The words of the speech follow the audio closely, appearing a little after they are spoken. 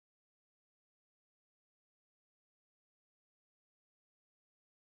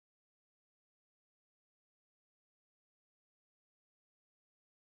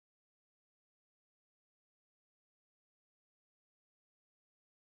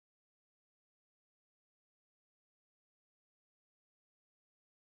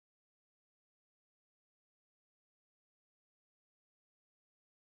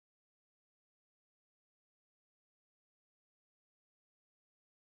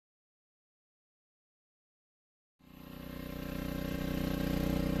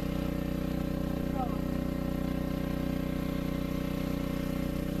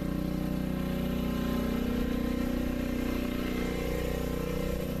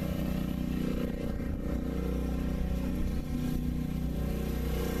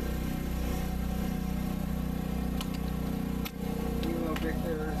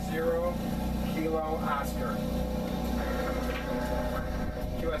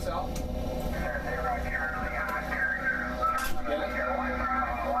QSL?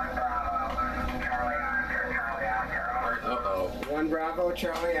 One Bravo,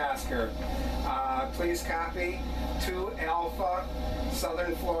 Charlie Oscar. Please copy 2 Alpha,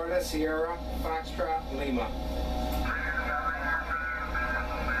 Southern Florida, Sierra, Foxtrot, Lima.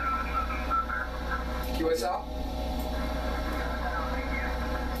 QSL?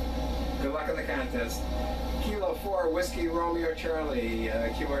 Good luck in the contest. Kilo 4, Whiskey Romeo Charlie,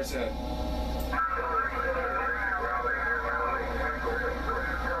 QRZ.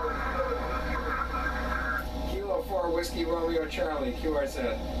 Kilo 4, Whiskey Romeo Charlie,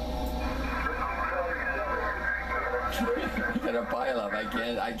 QRZ. Got a pile up. I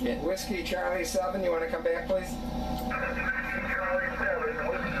can't. Whiskey Charlie 7, you want to come back, please? Charlie 7,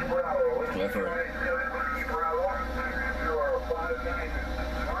 Whiskey Bravo. Clifford. Whiskey Bravo. You are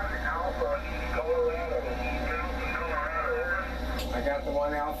 591 Alpha, Colorado. I got the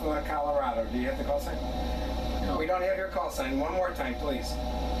 1 Alpha, Colorado. Do you have the call sign? No. We don't have your call sign. One more time, please.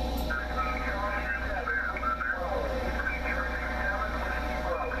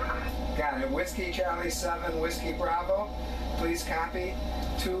 Got it. Whiskey Charlie 7, Whiskey Bravo. Please copy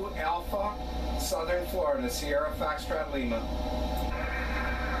 2 Alpha, Southern Florida, Sierra Foxtrot Lima.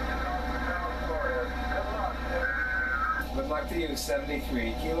 Good luck to you,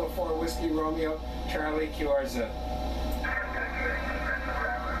 73. Kilo 4, Whiskey Romeo, Charlie, QRZ.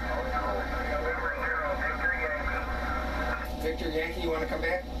 Victor Yankee, you want to come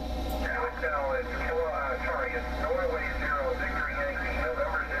back? Sorry, it's Norway 0, Victory Yankee,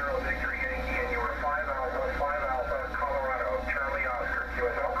 November 0, Victory Yankee, and you are 5 Alpha, Colorado, Charlie Oscar,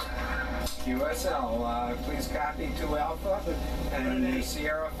 QSL. QSL, please copy 2 Alpha and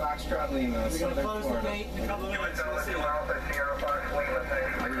Sierra Foxtrot Lima, We're going to Southern close the Florida. gate in a couple of minutes. We'll see. Alpha, Sierra Fox Lima, thank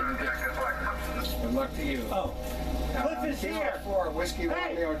you. Good luck to you. Oh, Cliff is Kilo here. 4, Whiskey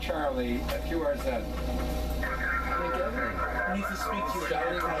Romeo Charlie, QRZ. I need to speak to you about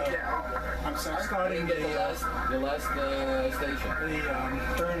I'm sorry? starting the last station.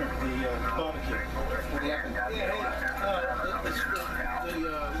 burner, the barbecue. What happened?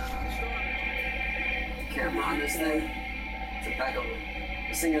 Camera on this thing. It's a backup.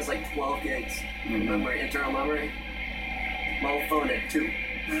 This thing has like 12 gigs. Memory, internal memory. My phone at 2.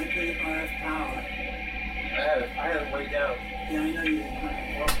 Frankly, RF power. I had it way down. Yeah, I know you did.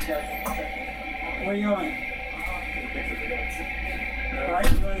 Where are you going? All right,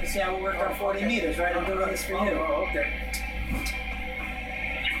 you wanted to see how we work on 40 meters, right? I'm doing this for you. Oh, okay.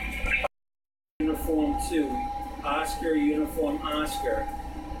 Uniform 2, Oscar, Uniform Oscar.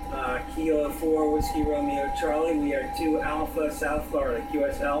 Kilo 4, Whiskey Romeo Charlie. We are 2 Alpha, South Florida,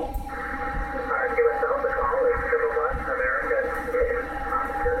 QSL. QSL, the call is to the west, America,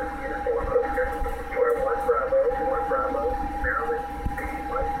 Oscar, Uniform Oscar. You are 1 Bravo, Maryland,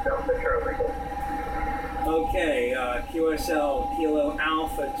 West Delta Charlie. Okay, QSL, Kilo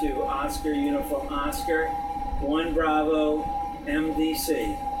Alpha to Oscar, Uniform Oscar, 1 Bravo,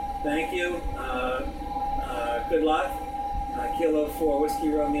 MDC. Thank you. Good luck. Kilo 4, Whiskey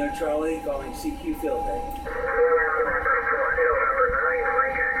Romeo Charlie, calling CQ Field Day.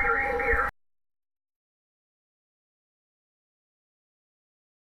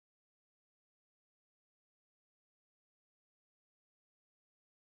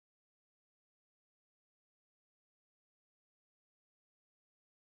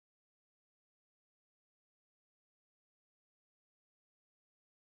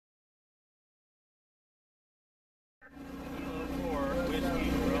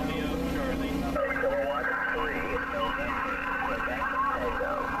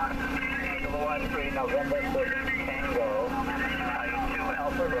 November 6 Tango, 2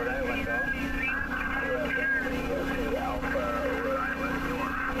 Alpha, Rhode Island, go. 2 Alpha, Rhode Island,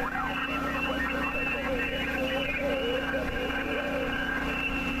 4 Alpha, Western Pennsylvania, 4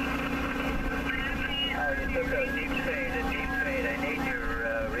 you took a deep fade. I need your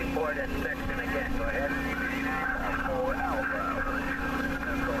report and section again. Go ahead. 4 Alpha,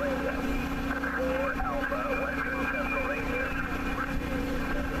 Pennsylvania, 4 Alpha, Western Pennsylvania.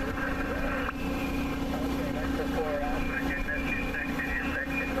 Okay.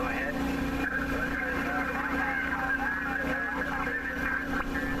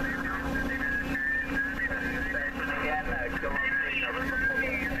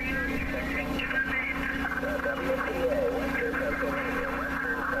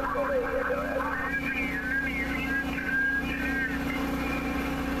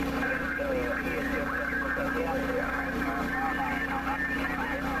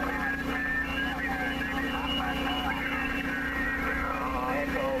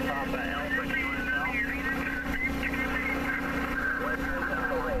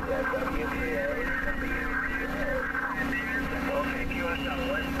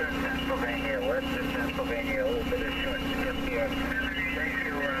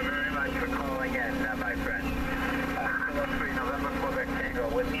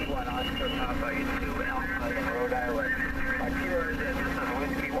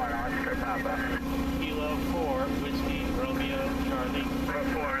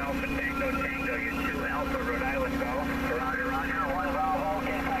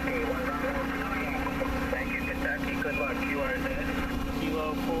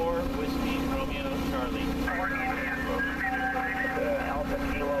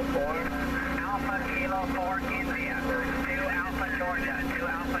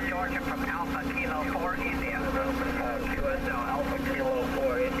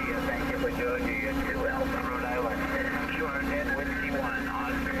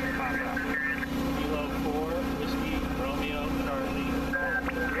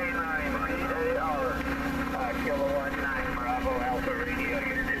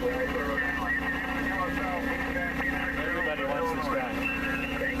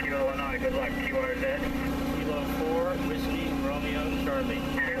 Charlie.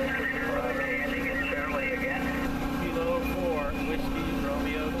 Ending in Charlie again. Kilo 4, Whiskey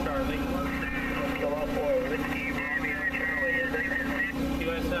Romeo Charlie. Kilo 4, Whiskey Romeo Charlie.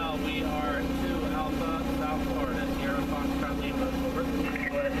 QSL, we are 2 Alpha, South Florida, Sierra Foxtrot Lima, over.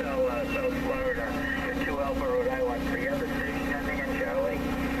 QSL, South Florida. You're 2 Alpha, Rhode Island. For the other station, ending in Charlie.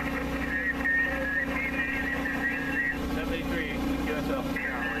 73, QSL.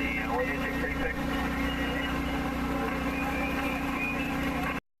 Charlie, 18236.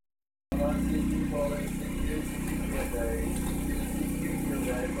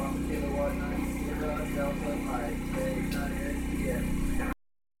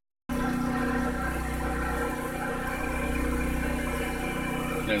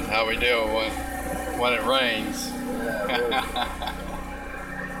 That's how we do it when it rains.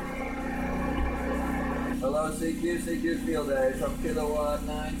 Hello, CQ Field Day from Kilowatt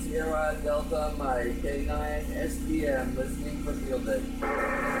 9 Sierra Delta Mike K9 SPM listening for Field Day.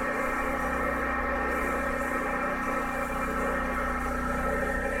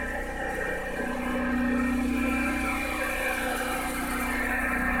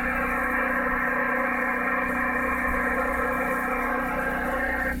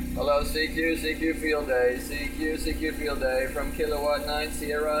 Hello, CQ Field Day, CQ Field Day from Kilowatt 9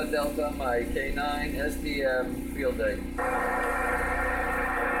 Sierra Delta Mike K9 SPM Field Day.